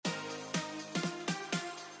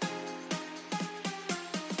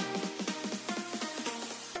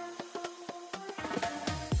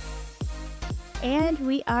And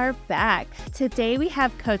we are back. Today we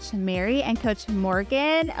have Coach Mary and Coach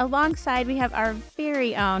Morgan. Alongside, we have our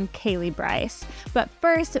very own Kaylee Bryce. But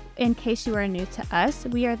first, in case you are new to us,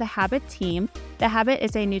 we are the Habit team. The Habit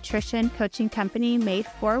is a nutrition coaching company made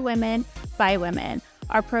for women by women.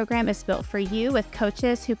 Our program is built for you with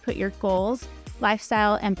coaches who put your goals,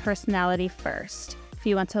 lifestyle, and personality first. If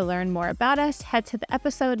you want to learn more about us, head to the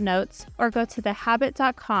episode notes or go to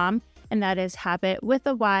thehabit.com, and that is habit with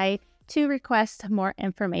a Y, to request more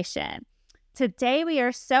information. Today, we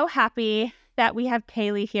are so happy that we have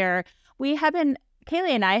Kaylee here. Kaylee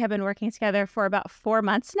and I have been working together for about 4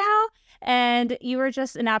 months now, and you were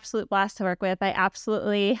just an absolute blast to work with. I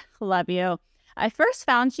absolutely love you. I first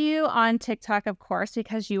found you on TikTok, of course,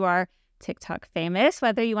 because you are TikTok famous,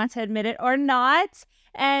 whether you want to admit it or not.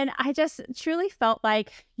 And I just truly felt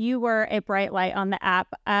like you were a bright light on the app.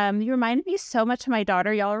 You reminded me so much of my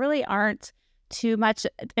daughter. Y'all really aren't too much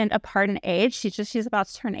apart in age. She's about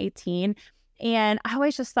to turn 18. And I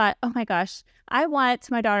always just thought, oh my gosh, I want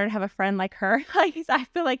my daughter to have a friend like her. Like, I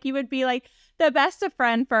feel like you would be like the best of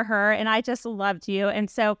friend for her. And I just loved you.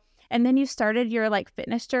 And then you started your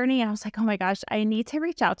fitness journey. And I was like, oh my gosh, I need to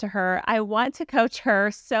reach out to her. I want to coach her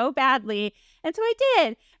so badly. And so I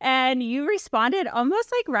did. And you responded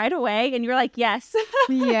almost right away. And you were like, yes.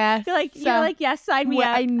 Yes. you're like, yes, sign me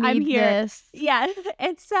up. I'm here. This. Yeah.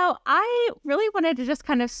 And so I really wanted to just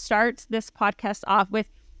kind of start this podcast off with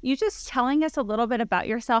you just telling us a little bit about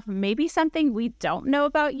yourself, maybe something we don't know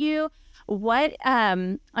about you. What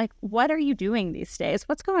are you doing these days?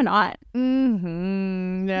 What's going on?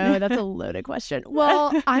 No, that's a loaded question.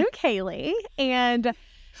 Well, I'm Kaylee, and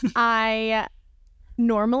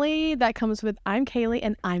normally that comes with I'm Kaylee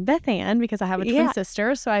and I'm Beth Ann, because I have a twin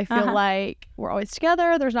sister. So I feel like we're always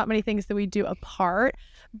together. There's not many things that we do apart.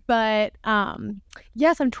 But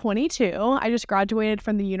yes, I'm 22. I just graduated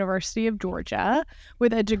from the University of Georgia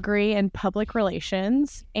with a degree in public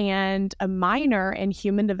relations and a minor in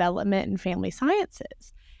human development and family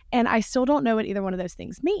sciences. And I still don't know what either one of those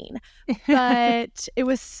things mean. But it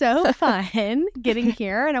was so fun getting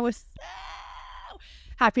here, and I was so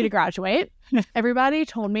happy to graduate. Everybody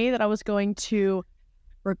told me that I was going to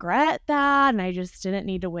regret that, and I just didn't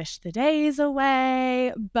need to wish the days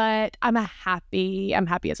away. But I'm happy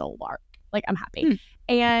as a lark. I'm happy.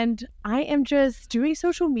 And I am just doing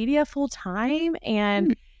social media full time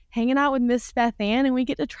and hanging out with Miss Beth Ann, and we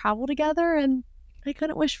get to travel together, and I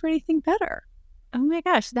couldn't wish for anything better. Oh my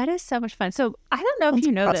gosh, that is so much fun. So I don't know if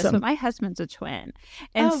you know this, but my husband's a twin.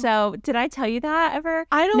 And so did I tell you that ever?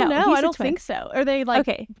 I don't know. I don't think so. Are they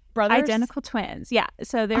brothers? Identical twins. Yeah.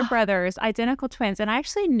 So they're brothers, identical twins. And I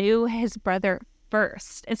actually knew his brother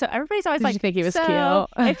first. And so everybody's always did you think he was cute?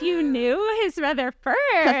 If you knew his brother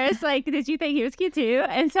first, did you think he was cute too?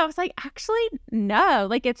 And so I was like, actually, no.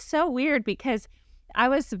 It's so weird because I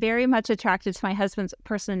was very much attracted to my husband's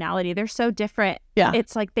personality. They're so different. Yeah.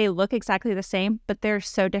 It's they look exactly the same, but they're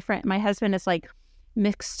so different. My husband is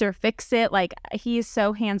mix or fix it. He's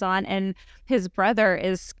so hands-on, and his brother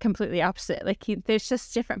is completely opposite. There's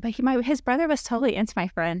just different. But his brother was totally into my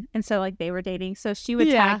friend. And so they were dating. So she would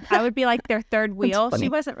tag, I would be their third wheel. She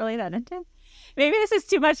wasn't really that into him. Maybe this is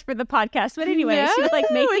too much for the podcast, but anyway, she would make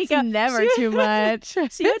me go. Never too much.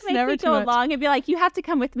 She would make me go along and be like, "You have to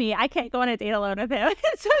come with me. I can't go on a date alone with him."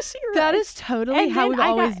 And so she. That is totally how we've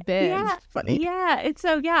always been. Yeah, funny. Yeah, and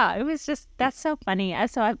so it was just that's so funny.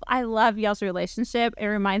 So I love y'all's relationship. It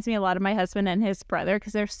reminds me a lot of my husband and his brother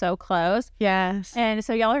because they're so close. Yes, and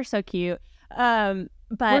so y'all are so cute.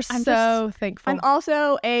 But I'm so thankful. I'm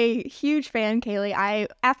also a huge fan, Kaylee.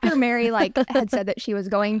 After Mary had said that she was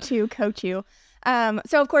going to coach you.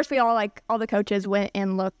 So of course we all all the coaches went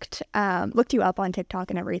and looked you up on TikTok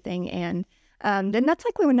and everything. And then that's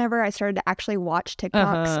whenever I started to actually watch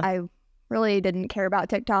TikToks. I really didn't care about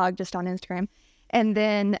TikTok, just on Instagram. And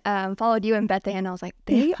then followed you and Beth Ann. I was like,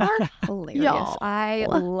 they are hilarious. I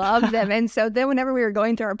love them. And so then whenever we were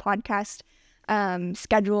going through our podcast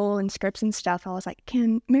schedule and scripts and stuff, I was like,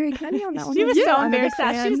 Mary, can I be on that one? She was so embarrassed.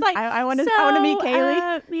 She was like, I want to meet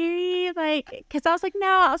Kaylee. Mary, because I was like, no.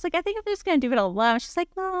 I was like, I think I'm just gonna do it alone. She's like,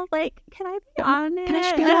 well, can I be on it? Can I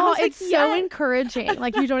just be on it? It's so encouraging.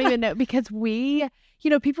 You don't even know, because we,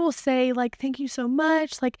 people say thank you so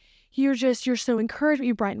much. You're so encouraging.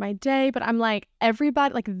 You brighten my day. But I'm like,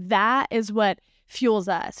 everybody, that is what fuels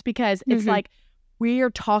us, because it's we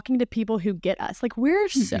are talking to people who get us. We're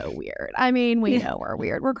so weird. I mean, we know we're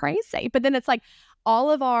weird. We're crazy. But then it's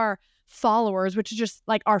all of our followers, which is just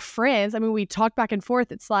our friends. I mean, we talk back and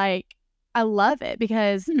forth. It's I love it,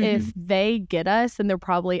 because if they get us, then they're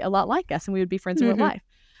probably a lot like us, and we would be friends in real life.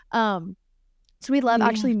 So we love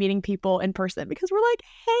actually meeting people in person because we're like,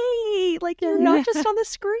 hey, like you're not just on the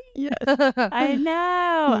screen. Yes. I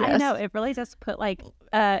know. Yes. I know. It really does put like,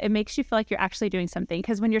 it makes you feel like you're actually doing something.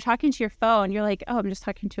 Because when you're talking to your phone, you're like, oh, I'm just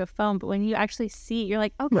talking to a phone. But when you actually see, you're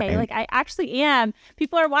like, okay, like I actually am.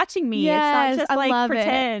 People are watching me. Yes, it's not just like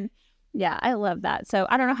pretend. Yeah, I love that. So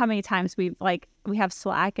I don't know how many times we have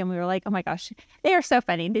Slack and we were like, oh my gosh, they are so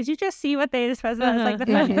funny. Did you just see what they just posted? It's like the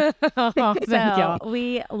funniest. So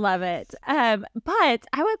we love it. But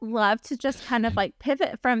I would love to just kind of like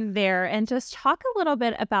pivot from there and just talk a little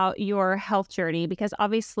bit about your health journey, because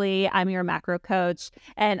obviously I'm your macro coach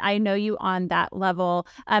and I know you on that level.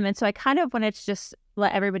 And so I kind of wanted to just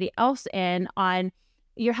let everybody else in on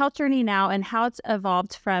your health journey now and how it's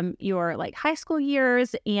evolved from your like high school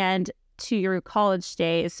years and to your college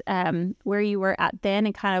days, where you were at then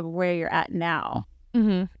and kind of where you're at now.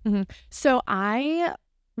 So I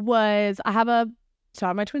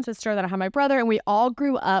have my twin sister, then I have my brother, and we all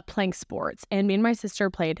grew up playing sports. And me and my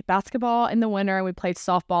sister played basketball in the winter, and we played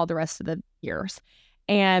softball the rest of the years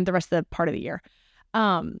and the rest of the part of the year.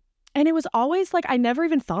 And it was always like, I never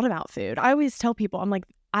even thought about food. I always tell people, I'm like,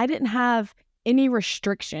 I didn't have any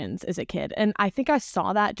restrictions as a kid. And I think I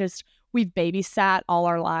saw that just, we've babysat all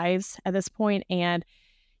our lives at this point. And,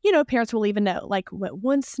 you know, parents will even know like what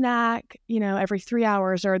one snack, you know, every 3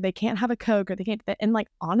 hours, or they can't have a Coke, or they can't. And like,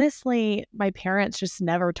 honestly, my parents just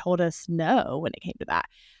never told us no when it came to that.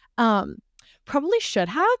 Probably should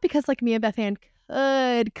have, because like me and Beth Ann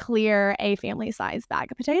could clear a family size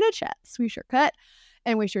bag of potato chips. We sure could.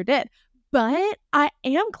 And we sure did. But I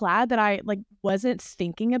am glad that I like wasn't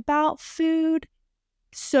thinking about food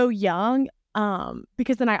so young.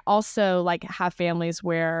 Because then I also like have families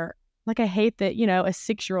where like I hate that, you know, a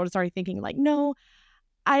 6-year-old is already thinking like, no,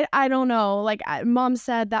 I don't know. Like mom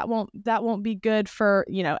said that won't be good for,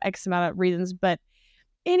 you know, X amount of reasons. But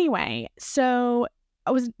anyway, so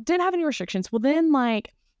I didn't have any restrictions. Well, then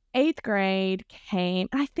like 8th grade came,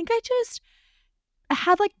 and I think I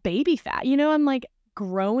had like baby fat, you know, I'm like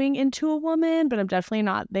growing into a woman, but I'm definitely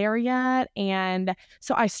not there yet. And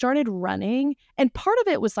so I started running, and part of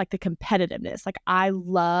it was like the competitiveness. Like I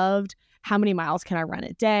loved how many miles can I run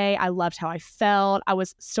a day. I loved how I felt. I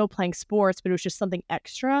was still playing sports, but it was just something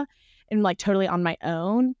extra and like totally on my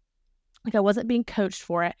own. Like I wasn't being coached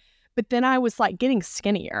for it. But then I was like getting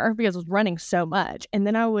skinnier because I was running so much. And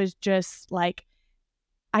then I was just like,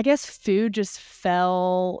 I guess food just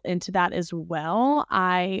fell into that as well.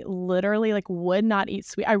 I literally like would not eat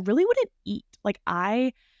sweet. I really wouldn't eat. Like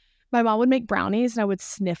my mom would make brownies and I would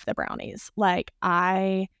sniff the brownies. Like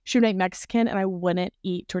she would make Mexican and I wouldn't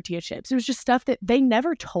eat tortilla chips. It was just stuff that they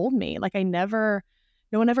never told me. Like no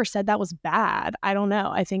one ever said that was bad. I don't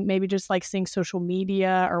know. I think maybe just like seeing social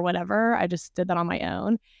media or whatever, I just did that on my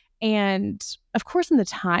own. And of course in the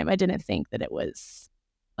time I didn't think that it was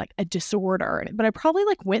like a disorder, but I probably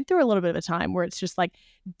like went through a little bit of a time where it's just like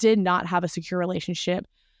did not have a secure relationship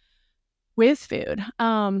with food.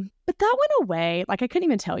 But that went away. Like I couldn't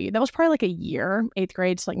even tell you. That was probably like a year, 8th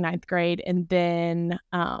grade to like 9th grade. And then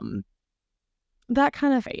that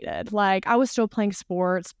kind of faded. Like I was still playing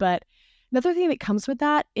sports, but another thing that comes with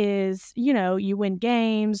that is, you know, you win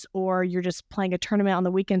games or you're just playing a tournament on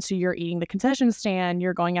the weekend. So you're eating the concession stand,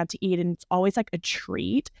 you're going out to eat, and it's always like a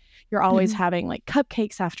treat. You're always having like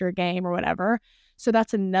cupcakes after a game or whatever. So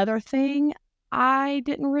that's another thing I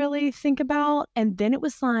didn't really think about. And then it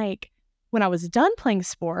was like when I was done playing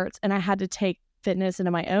sports and I had to take fitness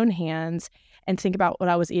into my own hands and think about what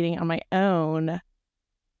I was eating on my own,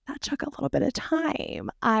 that took a little bit of time.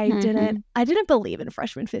 I didn't believe in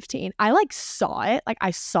freshman 15. I like saw it. Like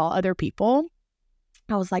I saw other people.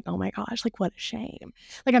 I was like, oh my gosh, like what a shame.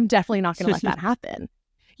 Like I'm definitely not going to let that happen.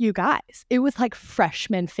 You guys, it was like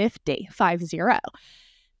freshman 50.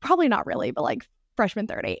 Probably not really, but like freshman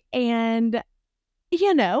 30. And,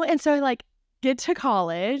 you know, and so I like get to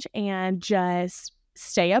college and just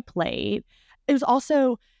stay up late. It was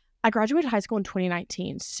also, I graduated high school in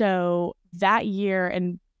 2019. So that year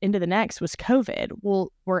and into the next was COVID.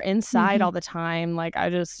 Well, we're inside all the time. Like I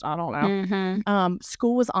don't know.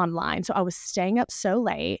 School was online. So I was staying up so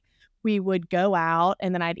late. We would go out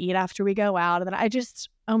and then I'd eat after we go out. And then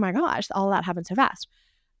oh my gosh, all that happened so fast.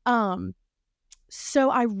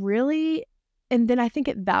 So and then I think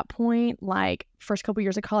at that point, like first couple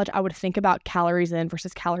years of college, I would think about calories in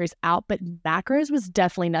versus calories out, but macros was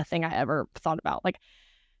definitely nothing I ever thought about. Like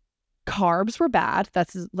carbs were bad.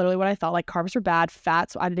 That's literally what I thought. Like carbs were bad.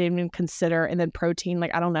 Fats I didn't even consider. And then protein,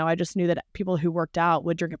 like, I don't know. I just knew that people who worked out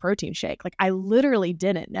would drink a protein shake. Like I literally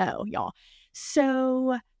didn't know, y'all.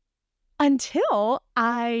 So until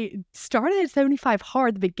I started at 75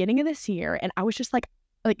 hard the beginning of this year, and I was just like,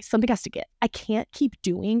 like something has to give. I can't keep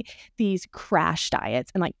doing these crash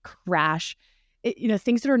diets and like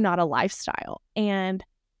things that are not a lifestyle. And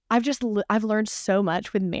I've learned so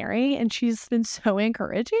much with Mary, and she's been so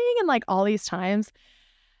encouraging. And like all these times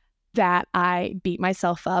that I beat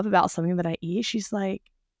myself up about something that I eat, she's like,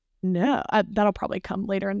 no, that'll probably come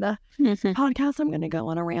later in the podcast. I'm going to go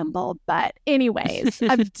on a ramble. But anyways,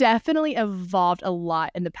 I've definitely evolved a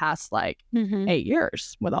lot in the past 8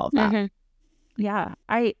 years with all of that. Yeah,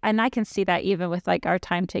 I can see that even with like our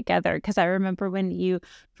time together, because I remember when you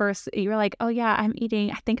were like, oh yeah, I'm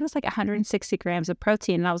eating, I think it was like 160 grams of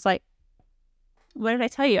protein. And I was like, what did I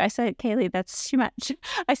tell you? I said, Kaylee, that's too much.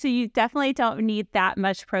 I said, you definitely don't need that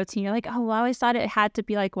much protein. You're like, oh, well, I always thought it had to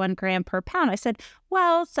be like 1 gram per pound. I said,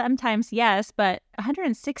 well, sometimes yes, but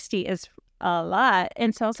 160 is a lot.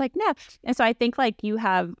 And so I was like, no. And so I think like you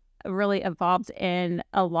have really evolved in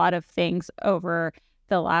a lot of things over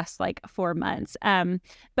the last 4 months.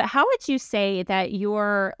 But how would you say that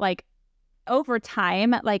you're like over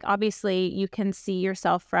time, like obviously you can see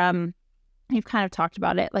yourself from, you've kind of talked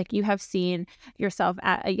about it, like you have seen yourself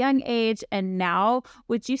at a young age, and now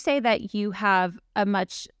would you say that you have a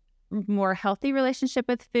much more healthy relationship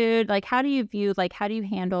with food? Like how do you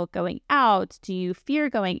handle going out? Do you fear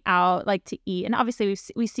going out like to eat? And obviously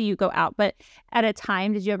we see you go out, but at a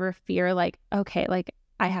time did you ever fear like, okay, like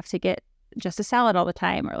I have to get just a salad all the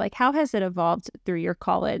time? Or like how has it evolved through your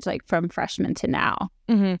college, like from freshman to now?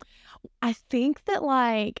 I think that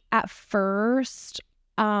like at first,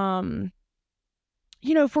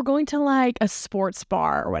 if we're going to like a sports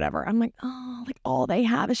bar or whatever, I'm like, oh, like all they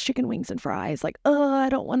have is chicken wings and fries. Like, oh, I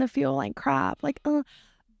don't want to feel like crap. Like,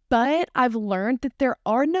 but I've learned that there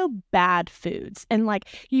are no bad foods. And like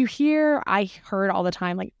I heard all the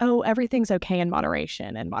time, like, oh, everything's okay in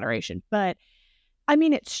moderation. But I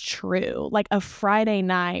mean, it's true. Like a Friday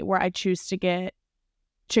night where I choose to get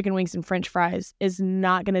chicken wings and French fries is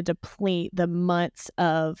not going to deplete the months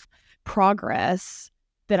of progress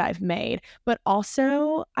that I've made. But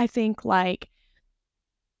also I think like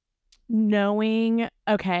knowing,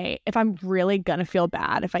 okay, if I'm really gonna feel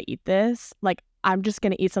bad if I eat this, like I'm just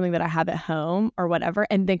gonna eat something that I have at home or whatever,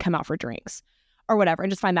 and then come out for drinks or whatever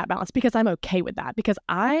and just find that balance, because I'm okay with that. Because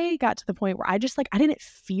I got to the point where I just like I didn't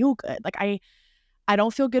feel good. Like I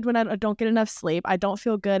don't feel good when I don't get enough sleep. I don't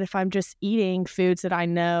feel good if I'm just eating foods that I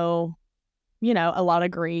know, a lot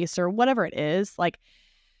of grease or whatever it is. Like,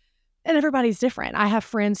 and everybody's different. I have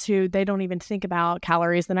friends who they don't even think about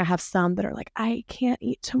calories. Then I have some that are like, I can't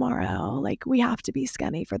eat tomorrow. Like we have to be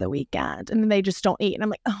skinny for the weekend. And then they just don't eat. And I'm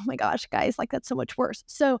like, oh my gosh, guys, like that's so much worse.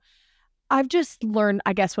 So I've just learned,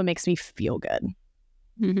 I guess, what makes me feel good.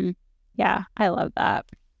 Yeah, I love that.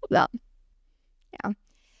 Yeah.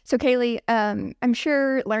 So Kaylee, I'm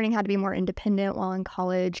sure learning how to be more independent while in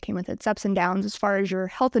college came with its ups and downs as far as your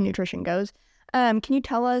health and nutrition goes. Can you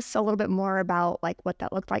tell us a little bit more about like what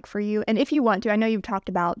that looked like for you? And if you want to, I know you've talked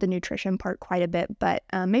about the nutrition part quite a bit, but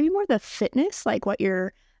maybe more the fitness, like what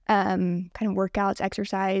your kind of workouts,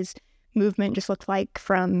 exercise, movement just looked like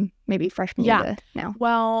from maybe freshman year to now.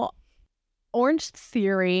 Well, Orange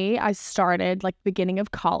Theory, I started like beginning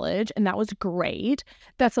of college, and that was great.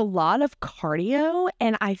 That's a lot of cardio,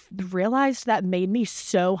 and I realized that made me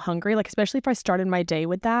so hungry, like especially if I started my day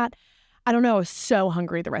with that. I don't know, I was so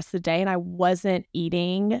hungry the rest of the day, and I wasn't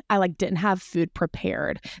eating. I like didn't have food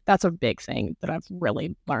prepared. That's a big thing that I've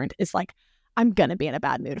really learned is like, I'm going to be in a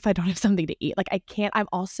bad mood if I don't have something to eat. Like I can't, I'm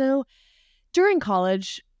also, during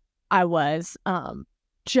college, I was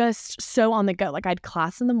just so on the go. Like I had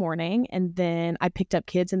class in the morning, and then I picked up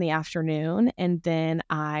kids in the afternoon, and then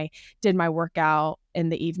I did my workout in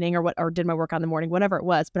the evening or did my workout in the morning, whatever it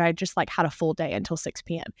was. But I just like had a full day until 6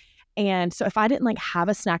 p.m. And so if I didn't like have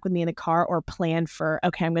a snack with me in the car or plan for,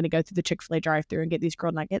 okay, I'm going to go through the Chick-fil-A drive-thru and get these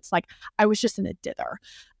grilled nuggets, like I was just in a dither.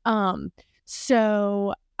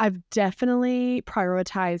 So I've definitely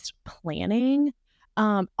prioritized planning.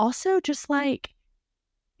 Also just like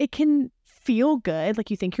it can feel good. Like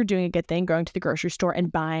you think you're doing a good thing going to the grocery store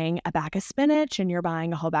and buying a bag of spinach, and you're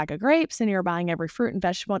buying a whole bag of grapes, and you're buying every fruit and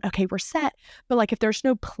vegetable. And okay, we're set. But like if there's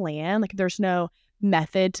no plan, like if there's no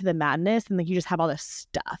method to the madness, and like you just have all this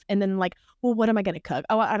stuff, and then like, well, what am I going to cook?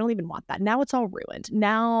 Oh, I don't even want that. Now it's all ruined.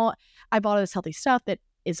 Now I bought all this healthy stuff that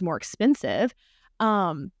is more expensive,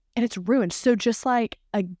 and it's ruined. So just like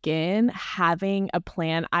again, having a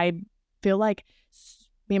plan, I feel like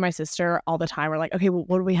me and my sister all the time are like, okay, well,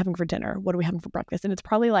 what are we having for dinner? What are we having for breakfast? And it's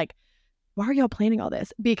probably like, why are y'all planning all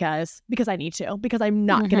this? Because I need to, because I'm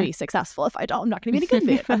not going to be successful if I don't. I'm not going to be in a good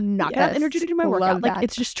mood. I'm not going to have energy to do my workout. Like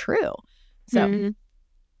it's just true. So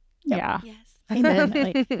yeah. Yes.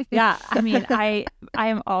 Amen. Yeah. I mean, I I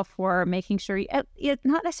am all for making sure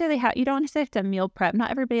not necessarily you don't necessarily have to meal prep.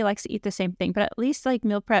 Not everybody likes to eat the same thing, but at least like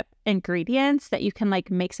meal prep ingredients that you can like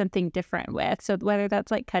make something different with. So whether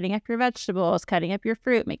that's like cutting up your vegetables, cutting up your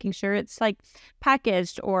fruit, making sure it's like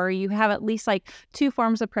packaged, or you have at least like 2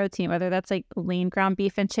 forms of protein, whether that's like lean ground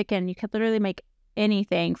beef and chicken. You could literally make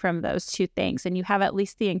anything from those 2 things, and you have at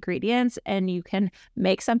least the ingredients and you can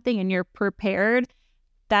make something and you're prepared.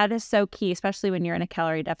 That is so key, especially when you're in a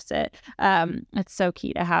calorie deficit. It's so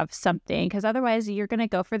key to have something, because otherwise you're going to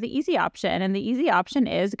go for the easy option. And the easy option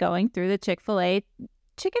is going through the Chick-fil-A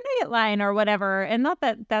chicken nugget line or whatever. And not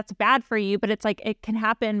that that's bad for you, but it's like it can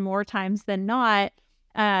happen more times than not,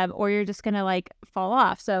 or you're just going to like fall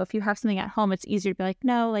off. So if you have something at home, it's easier to be like,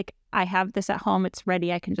 no, like I have this at home. It's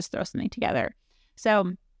ready. I can just throw something together.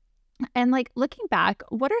 So, and like looking back,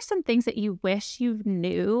 what are some things that you wish you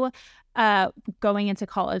knew going into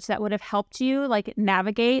college that would have helped you like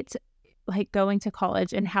navigate like going to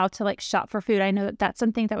college and how to like shop for food? I know that that's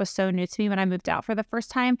something that was so new to me when I moved out for the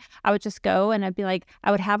first time. I would just go and I'd be like,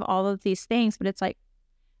 I would have all of these things, but it's like,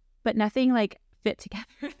 but nothing like fit together.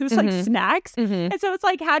 It was like snacks. And so it's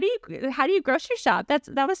like, how do you grocery shop?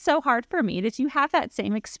 That was so hard for me. Did you have that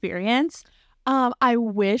same experience? I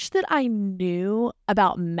wish that I knew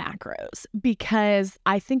about macros, because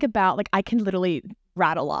I think about like I can literally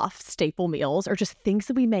rattle off staple meals or just things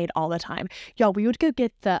that we made all the time. Y'all, we would go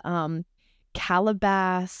get the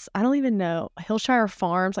Calabas, I don't even know, Hillshire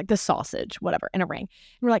Farms, like the sausage, whatever, in a ring. And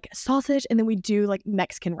we're like sausage, and then we do like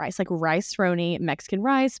Mexican rice, like rice roni, Mexican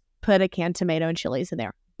rice, put a canned tomato and chilies in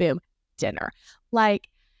there. Boom, dinner. Like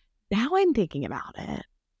now I'm thinking about it.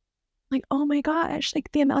 Like, oh my gosh,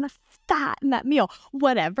 like the amount of fat in that meal,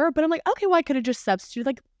 whatever. But I'm like, okay, well, I could have just substituted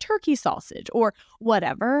like turkey sausage or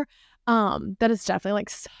whatever. That is definitely like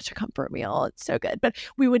such a comfort meal. It's so good. But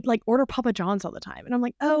we would like order Papa John's all the time. And I'm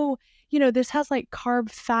like, oh, this has like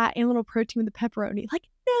carb, fat, and a little protein with the pepperoni. Like,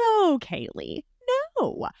 no, Kaylee,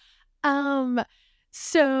 no.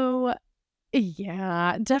 So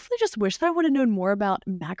yeah, definitely just wish that I would have known more about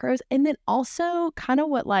macros. And then also kind of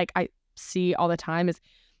what like I see all the time is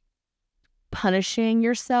punishing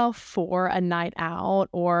yourself for a night out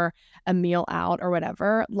or a meal out or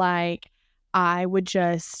whatever. Like I would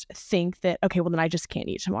just think that, okay, well then I just can't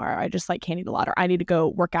eat tomorrow. I just like can't eat a lot, or I need to go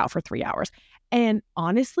work out for 3 hours. And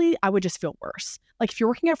honestly, I would just feel worse. Like if you're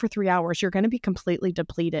working out for 3 hours, you're going to be completely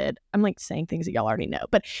depleted. I'm like saying things that y'all already know,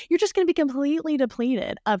 but you're just going to be completely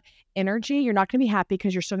depleted of energy. You're not going to be happy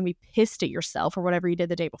because you're still going to be pissed at yourself or whatever you did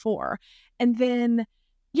the day before. And then,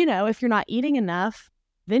 if you're not eating enough,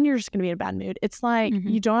 then you're just going to be in a bad mood. It's like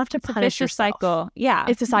you don't have to punish yourself. Cycle. Yeah.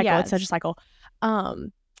 It's a cycle. Yes. It's such a cycle.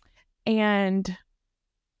 And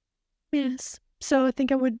yes. So I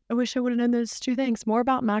think I wish I would have known those 2 things, more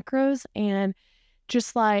about macros and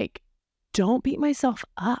just like don't beat myself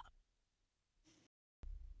up.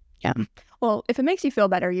 Yeah. Well, if it makes you feel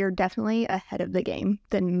better, you're definitely ahead of the game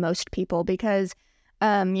than most people, because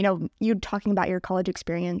you talking about your college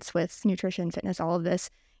experience with nutrition, fitness, all of this,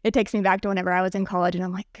 it takes me back to whenever I was in college, and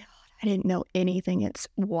I'm like, God, I didn't know anything. It's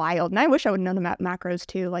wild. And I wish I would have known about macros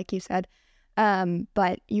too, like you said.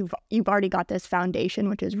 But you've already got this foundation,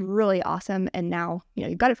 which is really awesome. And now,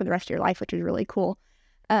 you've got it for the rest of your life, which is really cool.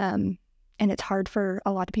 And it's hard for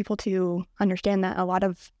a lot of people to understand that. A lot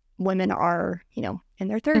of women are, in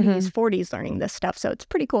their 30s, 40s learning this stuff. So it's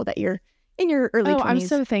pretty cool that you're in your early 20s. I'm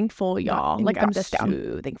so thankful, y'all. Like, I'm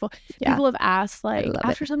so thankful. Yeah. People have asked, like,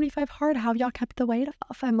 after 75 hard, how y'all kept the weight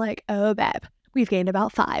off? I'm like, oh, babe, we've gained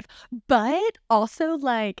about 5. But also,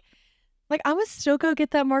 like I would still go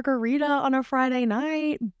get that margarita on a Friday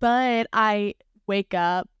night, but I wake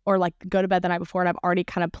up or, like, go to bed the night before, and I've already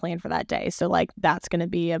kind of planned for that day. So, like, that's going to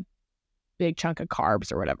be a big chunk of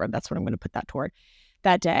carbs or whatever. That's what I'm going to put that toward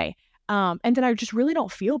that day. And then I just really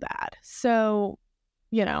don't feel bad. So,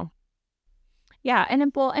 Yeah,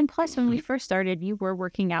 and plus when we first started, you were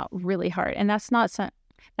working out really hard, and that's not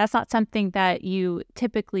something that you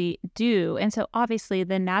typically do. And so obviously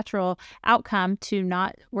the natural outcome to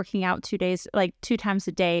not working out 2 days, like 2 times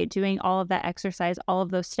a day, doing all of that exercise, all of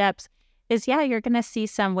those steps, is you're going to see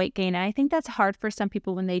some weight gain. And I think that's hard for some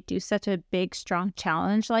people when they do such a big, strong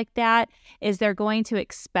challenge like that, is they're going to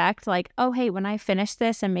expect like, oh, hey, when I finish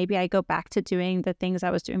this and maybe I go back to doing the things I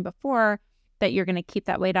was doing before, that you're going to keep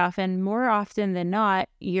that weight off. And more often than not,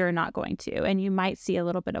 you're not going to. And you might see a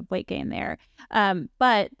little bit of weight gain there.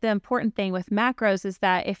 But the important thing with macros is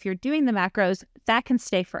that if you're doing the macros, that can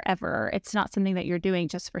stay forever. It's not something that you're doing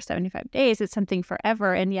just for 75 days. It's something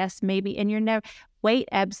forever. And yes, maybe, and weight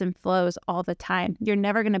ebbs and flows all the time. You're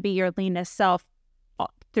never going to be your leanest self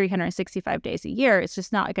 365 days a year. It's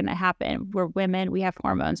just not going to happen. We're women. We have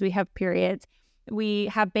hormones. We have periods. we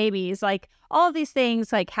have babies, like all of these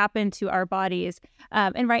things like happen to our bodies.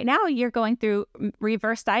 And right now you're going through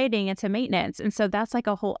reverse dieting into maintenance. And so that's like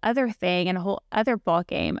a whole other thing and a whole other ball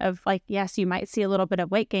game of like, yes, you might see a little bit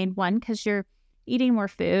of weight gain, one, because you're eating more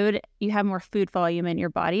food, you have more food volume in your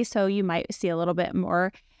body. So you might see a little bit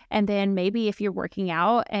more. And then maybe if you're working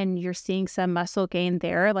out and you're seeing some muscle gain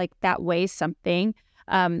there, like that weighs something.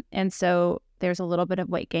 And so there's a little bit of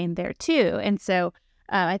weight gain there too. And so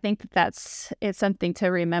I think it's something to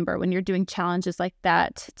remember when you're doing challenges like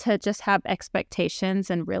that, to just have expectations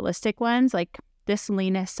and realistic ones. Like this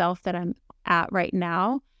leanest self that I'm at right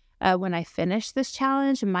now, when I finish this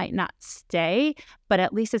challenge, might not stay, but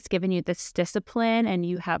at least it's given you this discipline and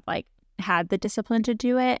you have like had the discipline to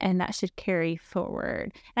do it, and that should carry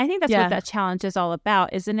forward. And I think that's what that challenge is all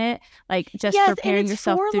about, isn't it? Like just preparing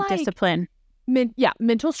yourself through discipline.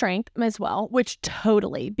 Mental strength as well, which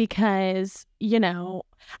totally, because, you know,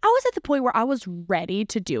 I was at the point where I was ready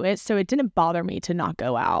to do it. So it didn't bother me to not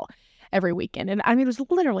go out every weekend. And I mean, it was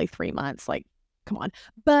literally 3 months, like, come on.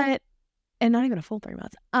 And not even a full 3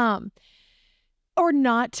 months. Or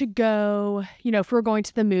not to go, you know, if we're going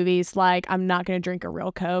to the movies, like I'm not going to drink a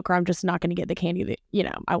real Coke, or I'm just not going to get the candy that, you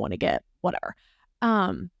know, I want to get, whatever.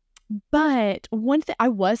 But one thing, I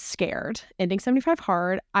was scared ending 75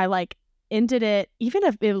 Hard. I like ended it even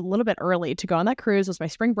a little bit early to go on that cruise. It was my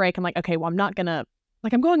spring break. I'm like, okay, well, I'm not gonna,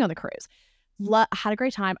 like, I'm going on the cruise. Had a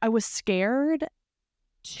great time. I was scared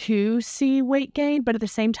to see weight gain, but at the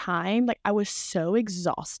same time, like, I was so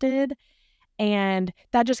exhausted, and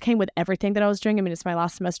that just came with everything that I was doing. I mean, it's my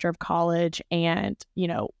last semester of college, and, you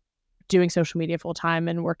know, doing social media full time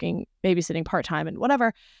and working, babysitting part time and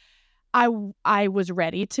whatever. I was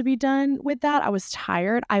ready to be done with that. I was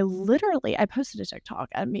tired. I posted a TikTok.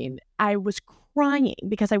 I mean, I was crying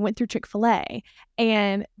because I went through Chick-fil-A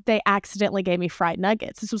and they accidentally gave me fried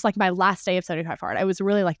nuggets. This was like my last day of 75 Hard. I was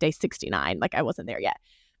really like day 69. Like I wasn't there yet.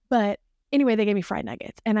 But anyway, they gave me fried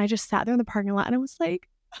nuggets, and I just sat there in the parking lot and I was like,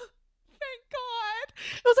 thank God.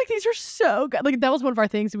 I was like, these are so good. Like that was one of our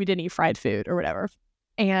things. We didn't eat fried food or whatever.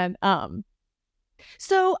 And,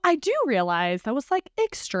 so I do realize that was like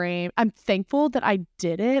extreme. I'm thankful that I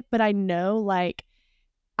did it, but I know like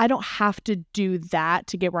I don't have to do that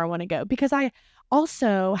to get where I want to go, because I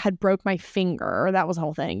also had broke my finger. That was the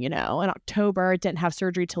whole thing, you know, in October, didn't have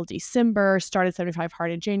surgery till December, started 75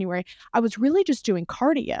 Hard in January. I was really just doing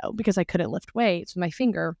cardio because I couldn't lift weights with my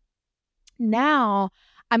finger. Now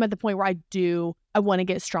I'm at the point where I want to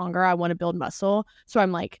get stronger. I want to build muscle. So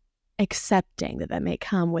I'm like accepting that may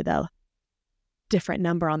come with a different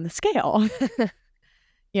number on the scale.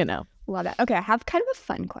 You know. Love that. Okay, I have kind of a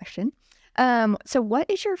fun question. So what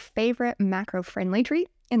is your favorite macro friendly treat?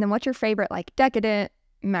 And then what's your favorite like decadent,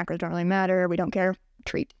 macros don't really matter, we don't care,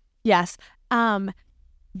 treat? Yes.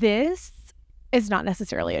 This is not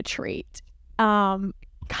necessarily a treat.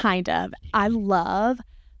 Kind of. I love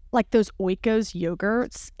like those Oikos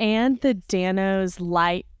yogurts and the Danos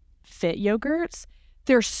Light Fit yogurts.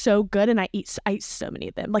 They're so good, and I eat so many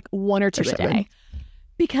of them, like 1 or 2 a day,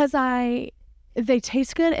 because they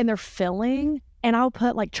taste good and they're filling. And I'll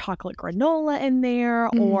put like chocolate granola in there,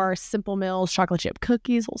 or Simple Mills chocolate chip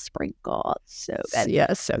cookies will sprinkle. It's so good.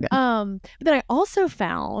 Yeah, so good. But then I also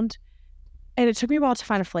found, and it took me a while to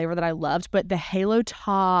find a flavor that I loved, but the Halo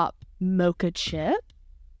Top mocha chip.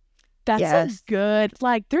 That's a good,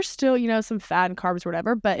 like, there's still, you know, some fat and carbs or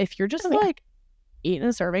whatever, but if you're just like eating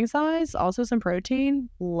a serving size, also some protein,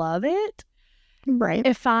 love it. Right.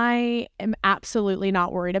 If I am absolutely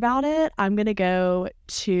not worried about it, I'm going to go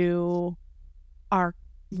to our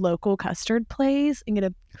local custard place and get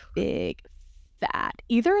a big fat,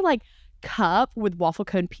 either like cup with waffle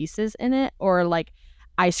cone pieces in it, or like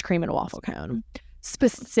ice cream in a waffle cone.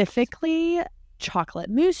 Specifically chocolate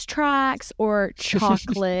mousse tracks or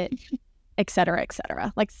chocolate,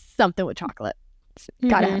 etc., like something with chocolate.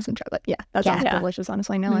 Gotta have some chocolate. Yeah, that sounds delicious.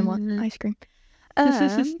 Honestly, now I want ice cream.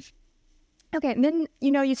 Okay, and then,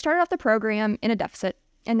 you know, you started off the program in a deficit,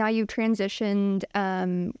 and now you've transitioned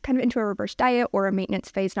kind of into a reverse diet or a maintenance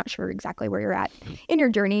phase. Not sure exactly where you're at in your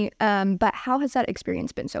journey, but how has that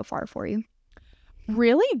experience been so far for you?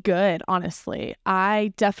 Really good, honestly.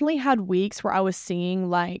 I definitely had weeks where I was seeing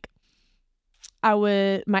like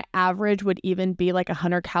my average would even be like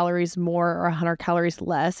 100 calories more or 100 calories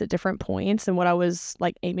less at different points than what I was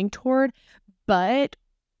like aiming toward. But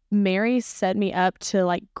Mary set me up to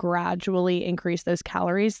like gradually increase those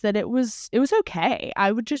calories, that it was okay.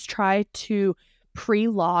 I would just try to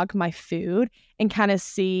pre-log my food and kind of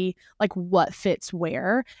see like what fits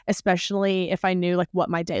where, especially if I knew like what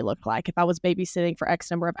my day looked like. If I was babysitting for X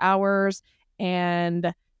number of hours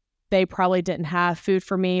and they probably didn't have food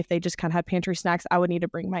for me. If they just kind of had pantry snacks, I would need to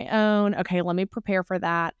bring my own. Okay, let me prepare for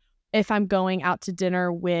that. If I'm going out to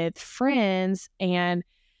dinner with friends and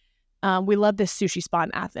we love this sushi spot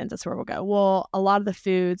in Athens, that's where we'll go. Well, a lot of the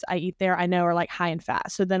foods I eat there I know are like high in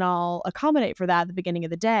fat. So then I'll accommodate for that at the beginning of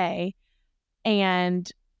the day.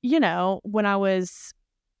 And, when I was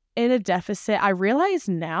in a deficit, I realize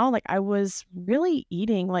now, like I was really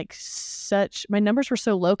eating like my numbers were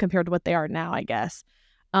so low compared to what they are now, I guess,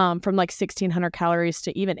 from like 1,600 calories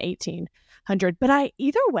to even 1,800. But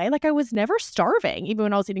either way, like I was never starving, even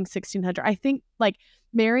when I was eating 1,600. I think like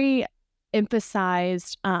Mary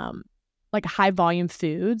emphasized like high volume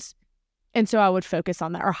foods. And so I would focus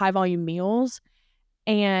on that, or high volume meals.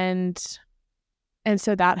 And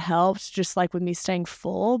so that helped just like with me staying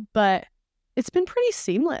full, but it's been pretty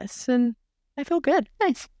seamless and I feel good.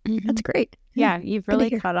 Nice. That's great. Yeah, you've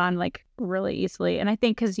really caught on like really easily. And I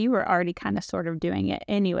think because you were already kind of sort of doing it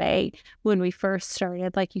anyway when we first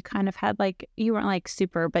started, like you kind of had like, you weren't like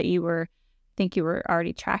super, but I think you were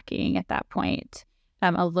already tracking at that point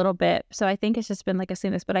a little bit. So I think it's just been like a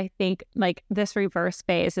seamless, but I think like this reverse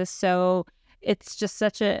phase is it's just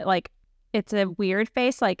such a like, it's a weird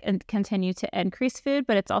phase, like, and continue to increase food,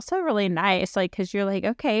 but it's also really nice, like, because you're like,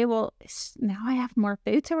 okay, well, now I have more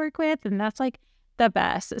food to work with, and that's like the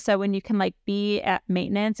best. So when you can like be at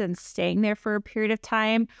maintenance and staying there for a period of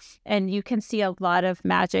time, and you can see a lot of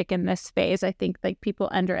magic in this phase. I think like people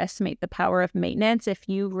underestimate the power of maintenance. If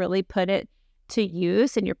you really put it to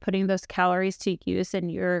use and you're putting those calories to use and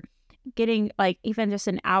you're getting like even just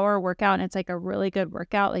an hour workout and it's like a really good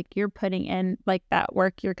workout, like you're putting in like that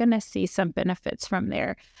work, you're gonna see some benefits from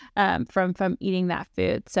there, from eating that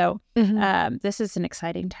food. So this is an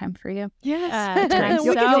exciting time for you. Yes.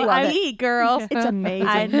 I eat, girl. It's amazing.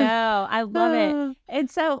 I know, I love it. And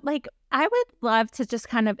so like I would love to just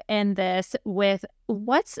kind of end this with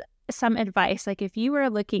what's some advice, like if you were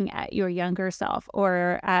looking at your younger self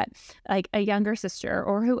or at like a younger sister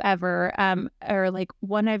or whoever, or like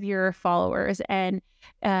one of your followers, and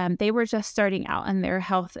they were just starting out in their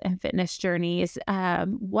health and fitness journeys,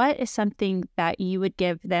 what is something that you would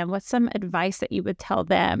give them? What's some advice that you would tell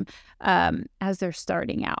them as they're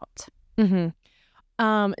starting out?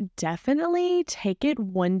 Definitely take it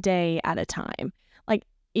one day at a time. Like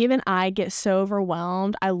even I get so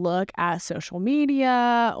overwhelmed. I look at social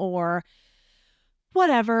media or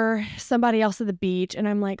whatever, somebody else at the beach, and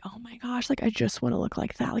I'm like, oh my gosh, like I just want to look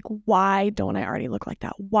like that. Like, why don't I already look like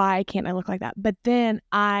that? Why can't I look like that? But then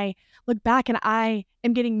I look back and I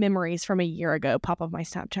am getting memories from a year ago pop up my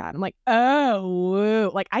Snapchat. I'm like, oh,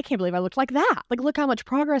 whoa. Like I can't believe I looked like that. Like look how much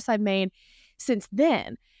progress I've made since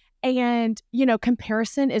then. And,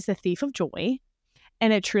 comparison is the thief of joy.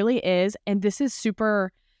 And it truly is. And this is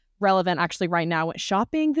super relevant actually right now. I went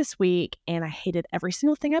shopping this week and I hated every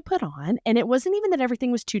single thing I put on. And it wasn't even that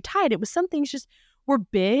everything was too tight. It was some things just were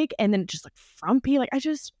big and then just like frumpy. Like I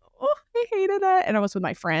hated it. And I was with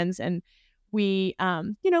my friends and we,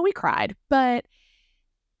 we cried. But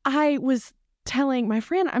I was telling my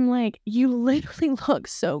friend, I'm like, you literally look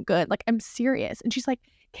so good. Like I'm serious. And she's like,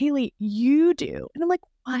 Kaylee, you do. And I'm like,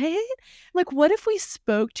 what? Like, what if we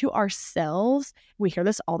spoke to ourselves? We hear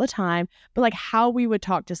this all the time, but like how we would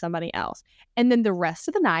talk to somebody else. And then the rest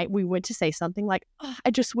of the night, we went to say something like, oh,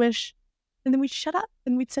 I just wish. And then we'd shut up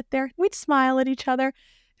and we'd sit there and we'd smile at each other.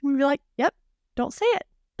 And we'd be like, yep, don't say it.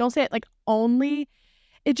 Don't say it. Like only,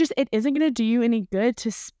 it isn't going to do you any good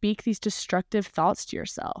to speak these destructive thoughts to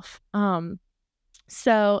yourself.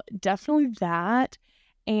 So definitely that.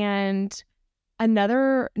 And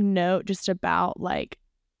another note just about like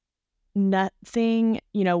nothing,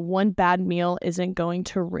 one bad meal isn't going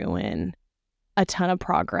to ruin a ton of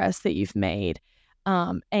progress that you've made.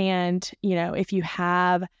 And, if you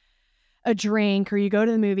have a drink or you go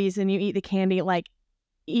to the movies and you eat the candy, like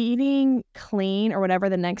eating clean or whatever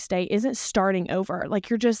the next day isn't starting over. Like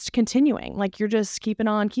you're just continuing, like you're just keeping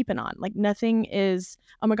on. Like nothing is,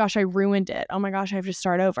 oh my gosh, I ruined it. Oh my gosh, I have to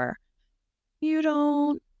start over. You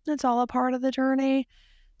don't. It's all a part of the journey.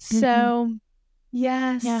 So,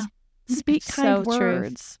 yes. Yeah. Speak it's kind so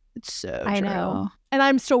words. True. It's so I true. know. And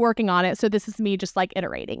I'm still working on it. So this is me just like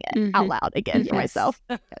iterating it out loud again for myself.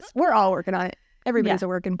 Yes. We're all working on it. Everybody's a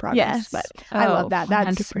work in progress. Yes. But I love that.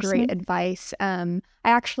 That's 100%. great advice. I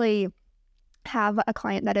actually have a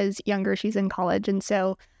client that is younger. She's in college. And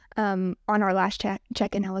so on our last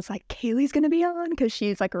check-in, I was like, Kaylee's going to be on because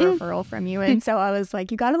she's like a referral from you. And so I was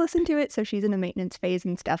like, you got to listen to it. So she's in a maintenance phase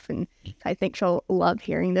and stuff. And I think she'll love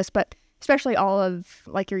hearing this. But especially all of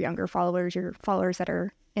like your younger followers, your followers that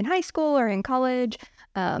are in high school or in college,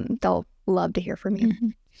 they'll love to hear from you.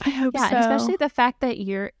 I hope so. And especially the fact that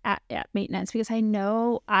you're at maintenance, because I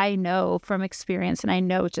know from experience, and I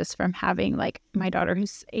know just from having like my daughter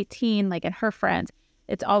who's 18, like, and her friends,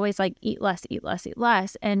 it's always like eat less, eat less, eat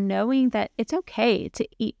less. And knowing that it's okay to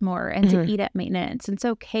eat more and to eat at maintenance. And it's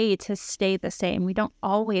okay to stay the same. We don't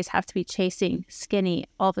always have to be chasing skinny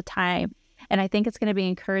all the time. And I think it's going to be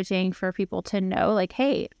encouraging for people to know, like,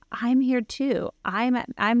 hey, I'm here too.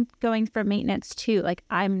 I'm going for maintenance too. Like,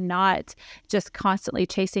 I'm not just constantly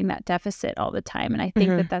chasing that deficit all the time. And I think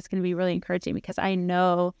that that's going to be really encouraging, because I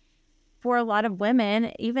know for a lot of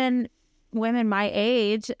women, even women my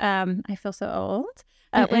age, I feel so old.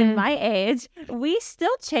 In my age, we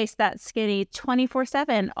still chase that skinny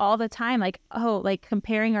 24/7 all the time. Like,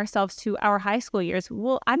 comparing ourselves to our high school years.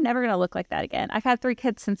 Well, I'm never going to look like that again. I've had 3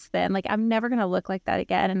 kids since then. Like, I'm never going to look like that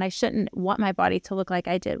again. And I shouldn't want my body to look like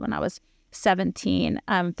I did when I was 17.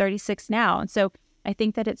 I'm 36 now. And so I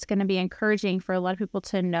think that it's going to be encouraging for a lot of people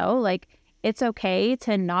to know, like, it's okay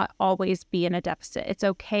to not always be in a deficit. It's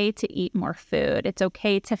okay to eat more food. It's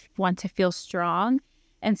okay to want to feel strong.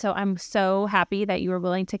 And so I'm so happy that you were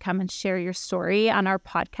willing to come and share your story on our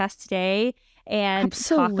podcast today and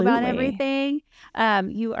talk about everything.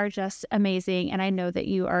 You are just amazing. And I know that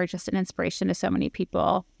you are just an inspiration to so many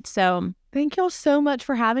people. So thank y'all so much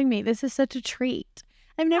for having me. This is such a treat.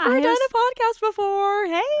 I've never done a podcast before.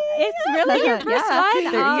 Hey, it's really your first one.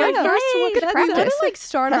 Your first one. Let's kind of like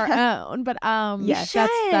start our own, but yes,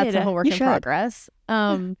 that's a whole work in progress.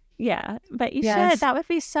 Yeah, but you should. That would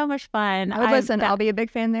be so much fun. I would listen. I'll be a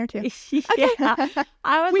big fan there too. We've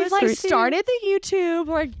like started the YouTube.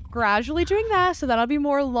 We're gradually doing that, so that'll be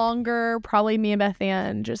more longer. Probably me and Beth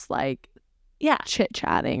Ann just like chit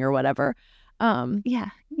chatting or whatever.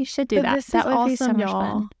 You should do that. That would be so much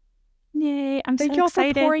fun. Yay! Thank y'all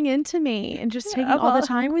for pouring into me and just taking all the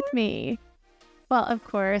time with me. Well, of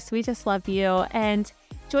course, we just love you. And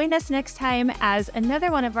join us next time as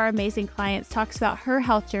another one of our amazing clients talks about her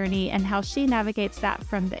health journey and how she navigates that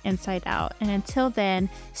from the inside out. And until then,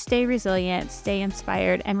 stay resilient, stay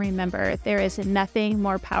inspired, and remember, there is nothing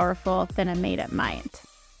more powerful than a made-up mind.